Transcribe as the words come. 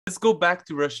let's go back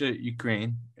to Russia,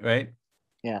 Ukraine, right?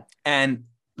 Yeah. And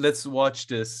let's watch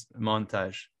this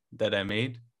montage that I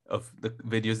made of the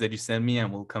videos that you sent me,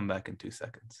 and we'll come back in 2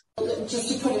 seconds. Just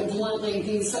to put it bluntly,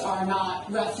 these are not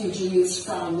refugees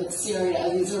from Syria.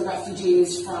 These are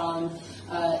refugees from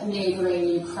neighboring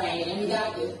Ukraine. And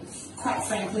that, quite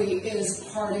frankly, is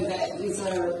part of it. These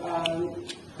are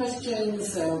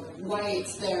Christians, they're white,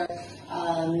 they're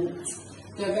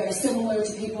very similar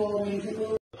to people. I mean,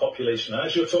 people. Population.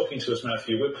 As you're talking to us,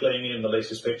 Matthew, we're playing in the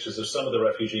latest pictures of some of the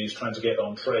refugees trying to get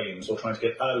on trains or trying to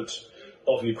get out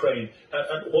of Ukraine.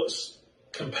 And what's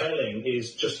compelling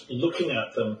is just looking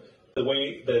at them, the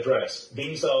way they're dressed.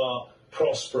 These are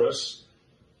prosperous,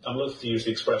 I'm loath to use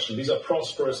the expression, these are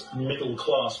prosperous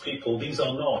middle-class people. These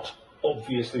are not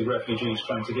obviously refugees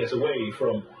trying to get away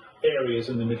from areas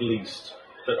in the Middle East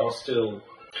that are still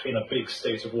in a big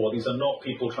state of war. These are not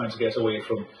people trying to get away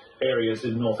from areas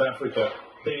in North Africa.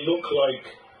 They look like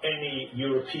any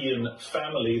European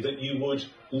family that you would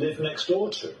live next door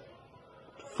to.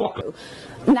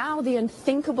 Now the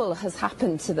unthinkable has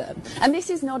happened to them. And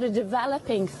this is not a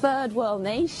developing third world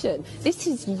nation. This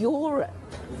is Europe.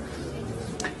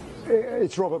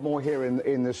 It's Robert Moore here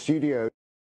in the studio.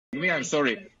 I'm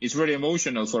sorry. It's very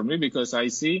emotional for me because I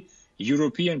see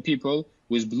European people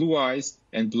with blue eyes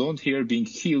and blonde hair being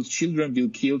killed. Children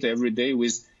being killed every day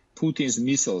with Putin's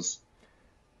missiles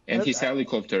and his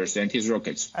helicopters and his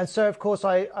rockets. And so, of course,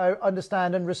 I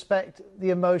understand and respect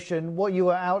the emotion. What you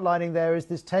were outlining there is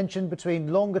this tension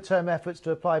between longer-term efforts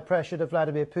to apply pressure to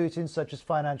Vladimir Putin, such as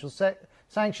financial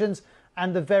sanctions,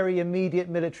 and the very immediate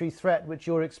military threat which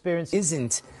you're experiencing.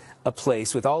 Isn't a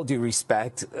place, with all due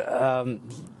respect,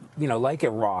 you know, like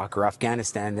Iraq or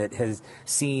Afghanistan, that has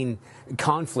seen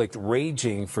conflict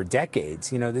raging for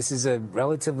decades. You know, this is a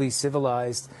relatively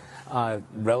civilized,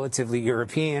 relatively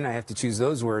European, I have to choose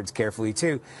those words carefully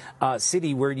too,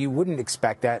 city where you wouldn't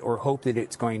expect that or hope that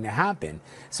it's going to happen.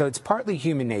 So it's partly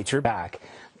human nature back.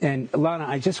 And Lana,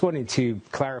 I just wanted to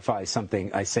clarify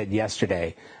something I said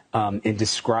yesterday in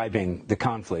describing the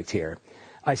conflict here.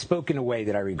 I spoke in a way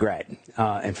that I regret,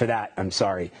 and for that, I'm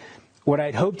sorry. What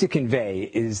I'd hope to convey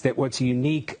is that what's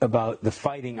unique about the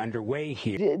fighting underway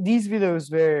here. These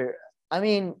videos were, I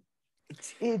mean,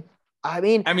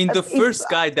 the first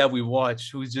guy that we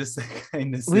watched, who's just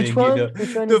kind of saying, which one? you know,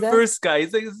 Which one the is that? first guy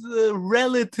is like, it's a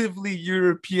relatively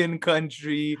European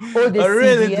country. Oh, the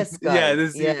CBS guy. Yeah,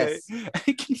 the yes.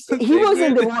 CBS. He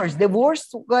wasn't the worst. The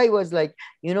worst guy was like,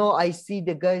 you know, I see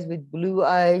the guys with blue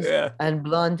eyes and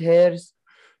blonde hairs.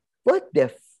 What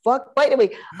the fuck? By the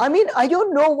way, I mean, I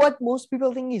don't know what most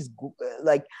people think is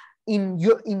like in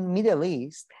Middle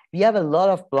East. We have a lot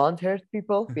of blonde-haired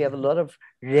people. We have a lot of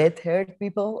red-haired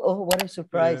people. Oh, what a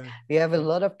surprise! Yeah. We have a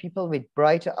lot of people with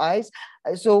bright eyes.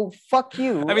 So fuck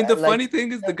you. I mean, the funny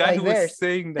thing is the guy who was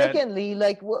saying that. Secondly,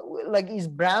 like is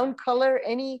brown color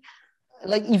any?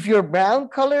 Like if you're brown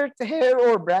colored hair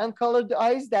or brown colored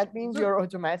eyes, that means you're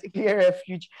automatically a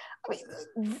refugee. I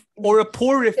mean, or a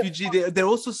poor refugee.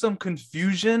 There's also some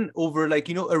confusion over, like,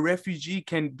 you know, a refugee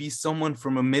can be someone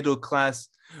from a middle class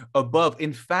above.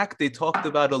 In fact, they talked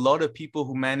about a lot of people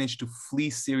who managed to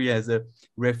flee Syria as a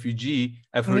refugee.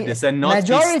 I've heard this, and not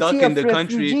be stuck in the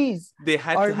country. They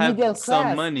had to have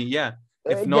some money. Yeah.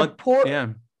 If not,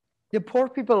 the poor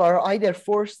people are either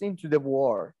forced into the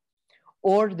war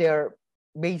or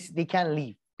they can't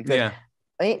leave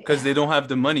because they don't have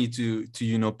the money to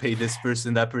you know, pay this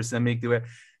person, that person, make the way.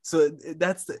 So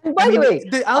that's by the way,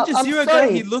 the Al Jazeera guy,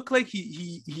 he looked like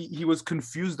he was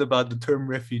confused about the term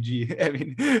refugee. I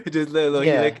mean, just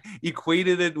he like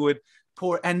equated it with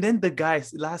poor. And then the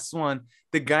last one,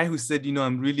 the guy who said, you know,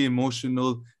 I'm really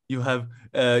emotional. You have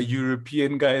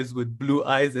European guys with blue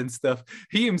eyes and stuff.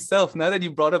 He himself, now that you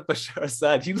brought up Bashar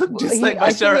Assad, he looked just like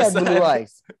Bashar Assad. Blue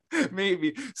eyes.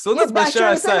 Maybe. So does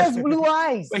Bashar Assad. Has blue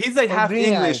eyes. But he's like half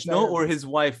English, no? Or his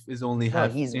wife is only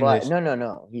half he's English. White.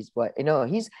 No. He's white.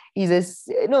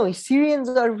 No, Syrians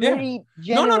are very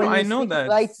No, I know that.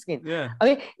 Light skin. Yeah. I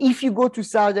mean, if you go to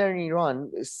southern Iran,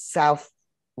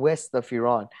 southwest of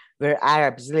Iran, where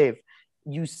Arabs live,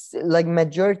 like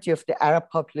majority of the Arab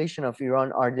population of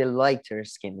Iran are the lighter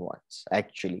skinned ones,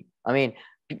 actually. I mean,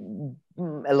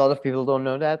 a lot of people don't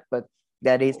know that, but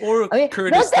that is, or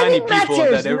Kurdistani people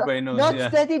that everybody knows. Not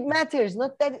that it matters,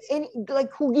 not that like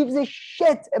who gives a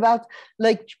shit about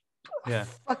like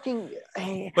fucking.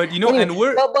 But you know, anyway, and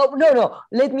we're no.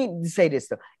 Let me say this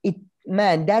though.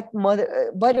 That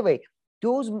mother. By the way,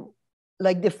 those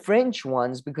like the French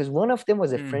ones, because one of them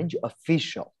was a French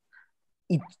official.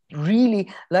 It really,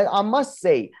 like, I must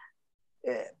say,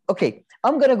 okay,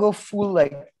 I'm gonna go full,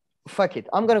 like, fuck it.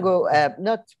 I'm gonna go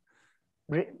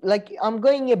like I'm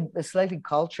going a slightly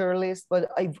culturalist, but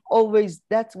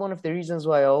that's one of the reasons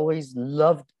why I always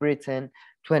loved Britain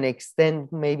to an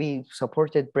extent, maybe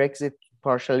supported Brexit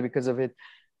partially because of it,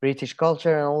 British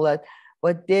culture and all that.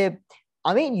 But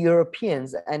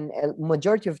Europeans, and a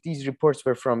majority of these reports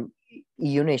were from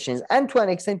EU nations and to an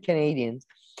extent Canadians.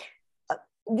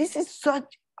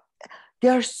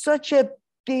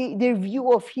 Their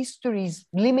view of history is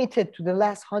limited to the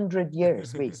last 100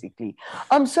 years, basically.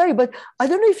 I'm sorry, but I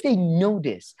don't know if they know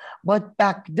this, but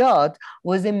Baghdad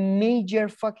was a major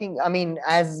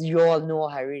as you all know,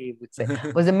 Hariri would say,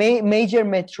 was a major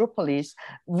metropolis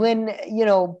when,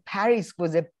 Paris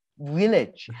was a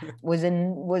village, was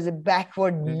a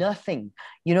backward nothing,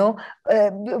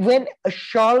 when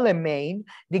Charlemagne,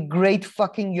 the great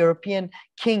fucking European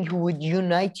king who would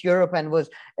unite Europe and was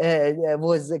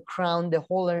crowned the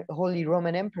Holy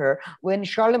Roman Emperor, when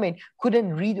Charlemagne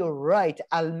couldn't read or write,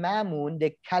 Al-Mamun,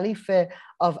 the Caliph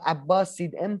of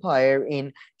Abbasid Empire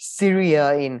in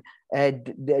Syria, in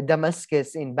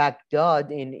Damascus, in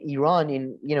Baghdad, in Iran,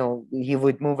 he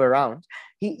would move around.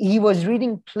 He was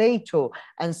reading Plato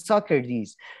and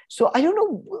Socrates. So I don't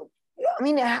know.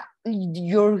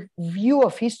 Your view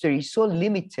of history is so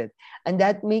limited, and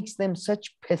that makes them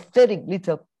such pathetic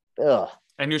little.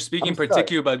 And you're speaking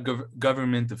particularly about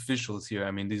government officials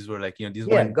here. These were these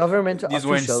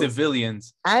weren't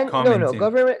civilians. And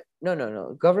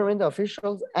government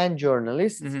officials and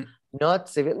journalists, not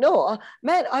civil. No,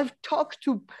 man, I've talked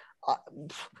to.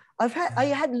 I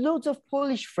had loads of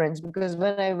Polish friends because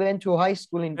when I went to high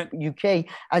school in UK,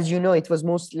 as you know, it was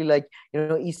mostly like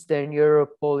Eastern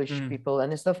Europe, Polish people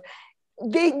and stuff.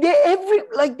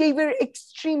 They were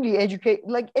extremely educated.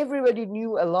 Like everybody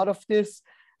knew a lot of this.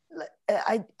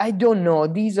 I don't know.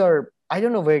 I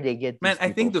don't know where they get. Man,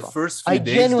 I think the first few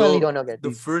days, genuinely don't know.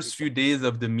 The first few days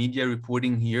of the media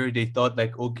reporting here, they thought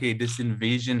like, okay, this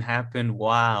invasion happened.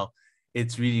 Wow,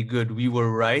 it's really good. We were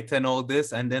right and all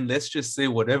this. And then let's just say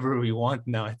whatever we want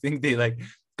now. I think they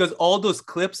because all those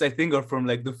clips I think are from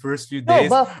like the first few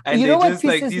days. No, but and you they know what just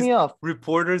pisses like these me off?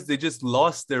 reporters, they just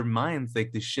lost their minds.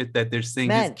 Like the shit that they're saying.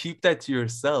 Man, just keep that to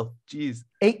yourself. Jeez.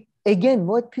 Again,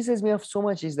 what pisses me off so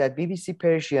much is that BBC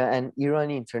Persia and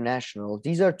Iran International,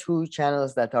 these are two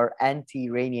channels that are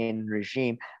anti-Iranian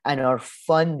regime and are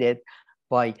funded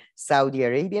by Saudi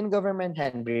Arabian government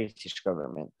and British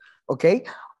government. Okay?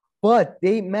 But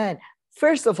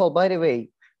first of all, by the way,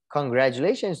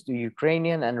 congratulations to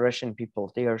Ukrainian and Russian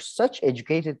people. They are such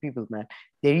educated people, man.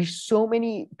 There is so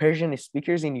many Persian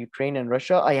speakers in Ukraine and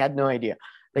Russia. I had no idea.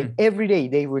 Like every day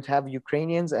they would have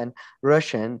Ukrainians and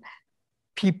Russian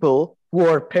people who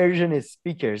are Persian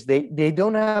speakers. They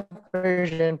don't have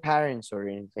Persian parents or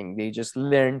anything. They just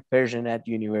learn Persian at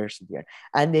university.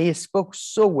 And they spoke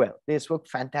so well. They spoke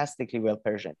fantastically well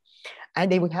Persian.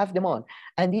 And they would have them on.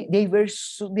 And they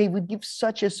would give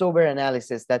such a sober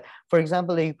analysis that, for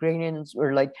example, the Ukrainians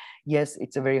were like, yes,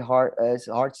 it's a very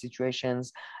hard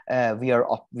situations. We are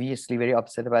obviously very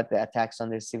upset about the attacks on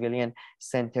the civilian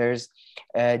centers.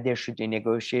 There should be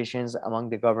negotiations among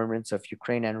the governments of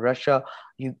Ukraine and Russia.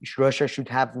 Russia should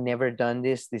have never done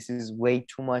this. This is way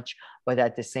too much. But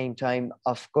at the same time,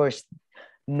 of course,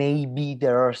 maybe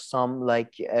there are some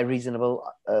reasonable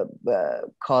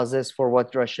causes for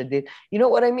what Russia did. You know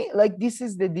what I mean? Like this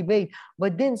is the debate.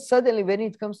 But then suddenly when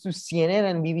it comes to CNN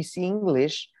and BBC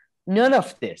English, none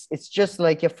of this. It's just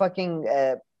like a fucking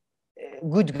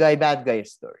good guy, bad guy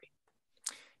story.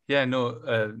 Yeah,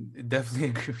 no, definitely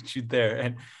agree with you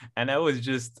there. And I was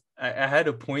I had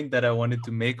a point that I wanted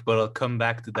to make, but I'll come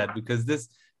back to that because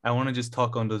I want to just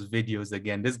talk on those videos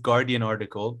again. This Guardian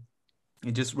article,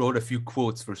 it just wrote a few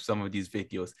quotes for some of these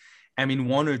videos.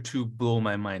 One or two blow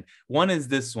my mind. One is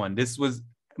this one. This was,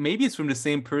 maybe it's from the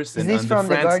same person. Is this from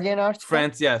the Guardian article?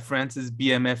 France's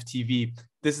BMF TV.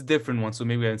 This is a different one, so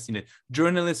maybe I haven't seen it.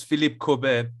 Journalist Philippe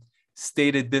Cobet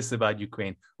stated this about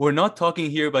Ukraine. We're not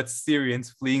talking here about Syrians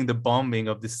fleeing the bombing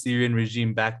of the Syrian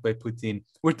regime backed by Putin.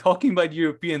 We're talking about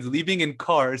Europeans living in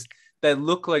cars that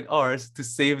look like ours to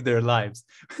save their lives.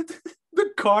 The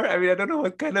car, I don't know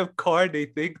what kind of car they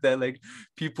think that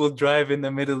people drive in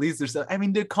the Middle East or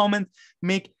something. Their comments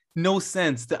make no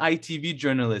sense. The ITV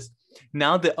journalist,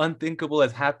 now the unthinkable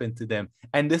has happened to them.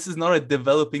 And this is not a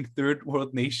developing third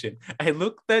world nation. I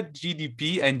looked at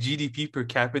GDP and GDP per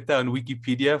capita on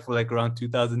Wikipedia for around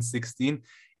 2016.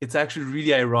 It's actually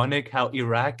really ironic how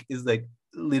Iraq is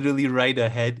literally right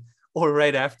ahead or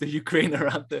right after Ukraine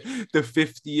around the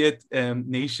 50th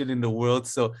nation in the world.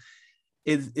 So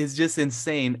it's just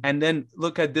insane. And then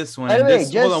look at this one.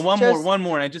 Hold on, one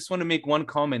more. I just want to make one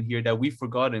comment here that we've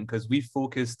forgotten because we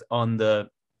focused on the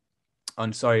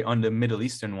Middle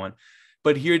Eastern one.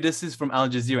 But here, this is from Al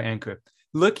Jazeera anchor.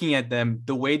 Looking at them,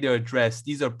 the way they're dressed,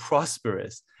 these are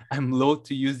prosperous. I'm loath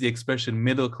to use the expression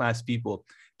middle-class people.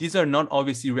 These are not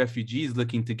obviously refugees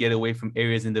looking to get away from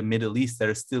areas in the Middle East that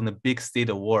are still in a big state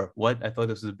of war. What? I thought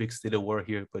this was a big state of war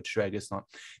here, but sure, I guess not.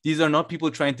 These are not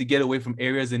people trying to get away from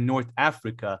areas in North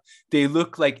Africa. They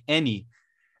look like any.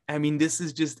 I mean, this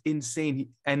is just insane.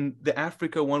 And the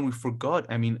Africa one, we forgot.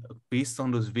 I mean, based on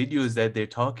those videos that they're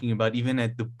talking about, even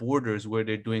at the borders where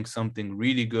they're doing something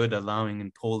really good, allowing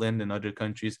in Poland and other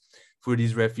countries for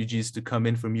these refugees to come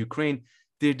in from Ukraine,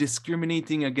 they're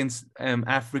discriminating against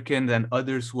Africans and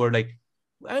others who are like,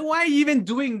 why are you even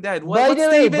doing that? What's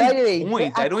the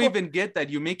point? I don't even get that.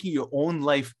 You're making your own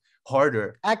life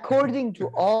harder. According to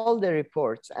all the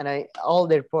reports, and I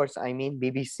mean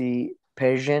BBC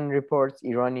Persian reports,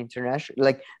 Iran International,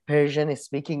 like Persian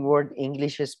speaking word,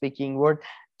 English speaking word,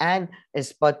 and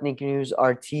Sputnik News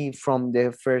RT from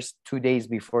the first 2 days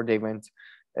before they went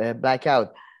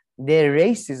blackout. Their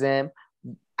racism,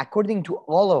 according to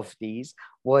all of these,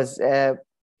 was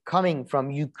coming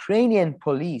from Ukrainian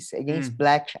police against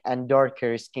black and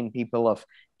darker skinned people of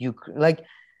Ukraine. Like,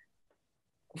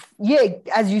 yeah,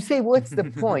 as you say, what's the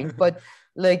point? But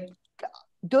like,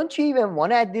 don't you even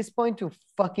want at this point to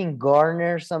fucking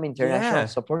garner some international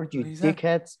support, you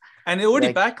dickheads? And it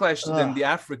already backlashed to them, the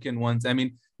African ones. I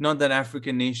mean, not that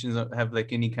African nations have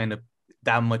like any kind of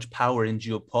that much power in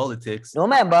geopolitics. No,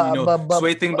 man,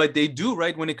 but they do,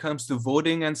 right? When it comes to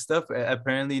voting and stuff,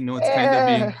 apparently, it's kind of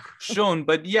being shown.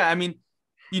 But yeah, I mean,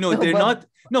 they're not.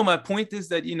 No, my point is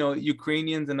that,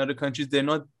 Ukrainians and other countries, they're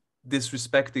not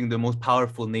disrespecting the most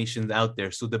powerful nations out there.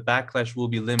 So the backlash will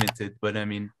be limited. But I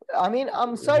mean,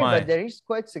 I'm sorry, but there is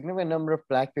quite a significant number of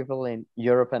black people in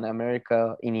Europe and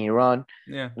America, in Iran.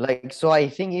 Yeah. Like, so I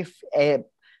think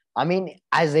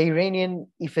as an Iranian,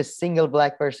 if a single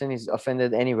black person is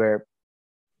offended anywhere,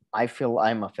 I feel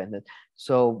I'm offended.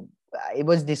 So it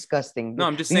was disgusting. No,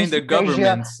 I'm just saying the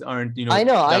governments aren't,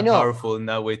 powerful in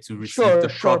that way to receive the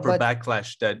proper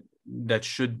backlash that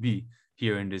should be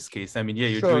here in this case. I mean, yeah,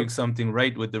 you're doing something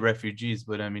right with the refugees,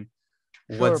 but I mean,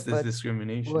 what's this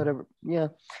discrimination? Whatever, yeah.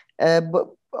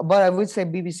 But I would say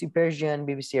BBC Persia and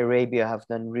BBC Arabia have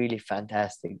done really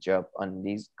fantastic job on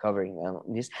these covering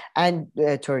this, and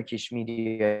Turkish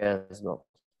media as well.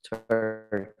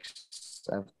 Turks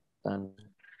have done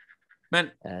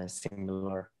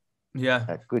similar,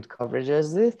 good coverage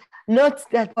as this. Not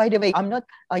that, by the way,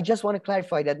 I just want to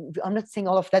clarify that I'm not saying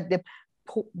all of that.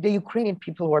 The Ukrainian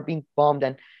people who are being bombed,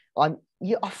 and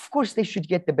of course they should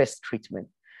get the best treatment.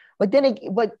 But then,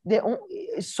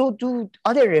 so do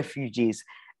other refugees,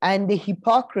 and the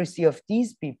hypocrisy of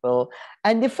these people,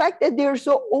 and the fact that they're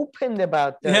so open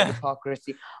about the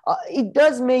hypocrisy, it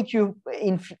does make you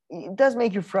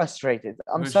frustrated.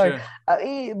 I'm sorry,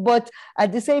 but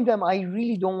at the same time, I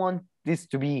really don't want this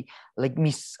to be like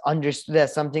misunderstood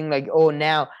as something like, oh,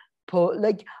 now,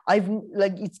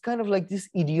 it's kind of like this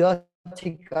idiotic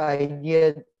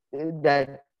idea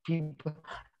that people,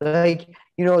 like,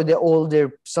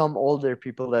 some older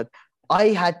people, that I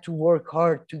had to work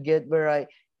hard to get where I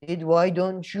did. Why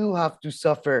don't you have to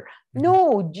suffer?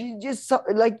 No, just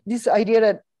like this idea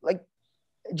that, like,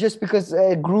 just because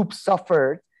a group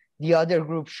suffered, the other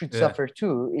group should suffer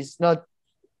too is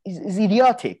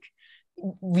idiotic.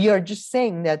 We are just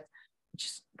saying that,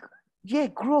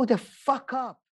 grow the fuck up.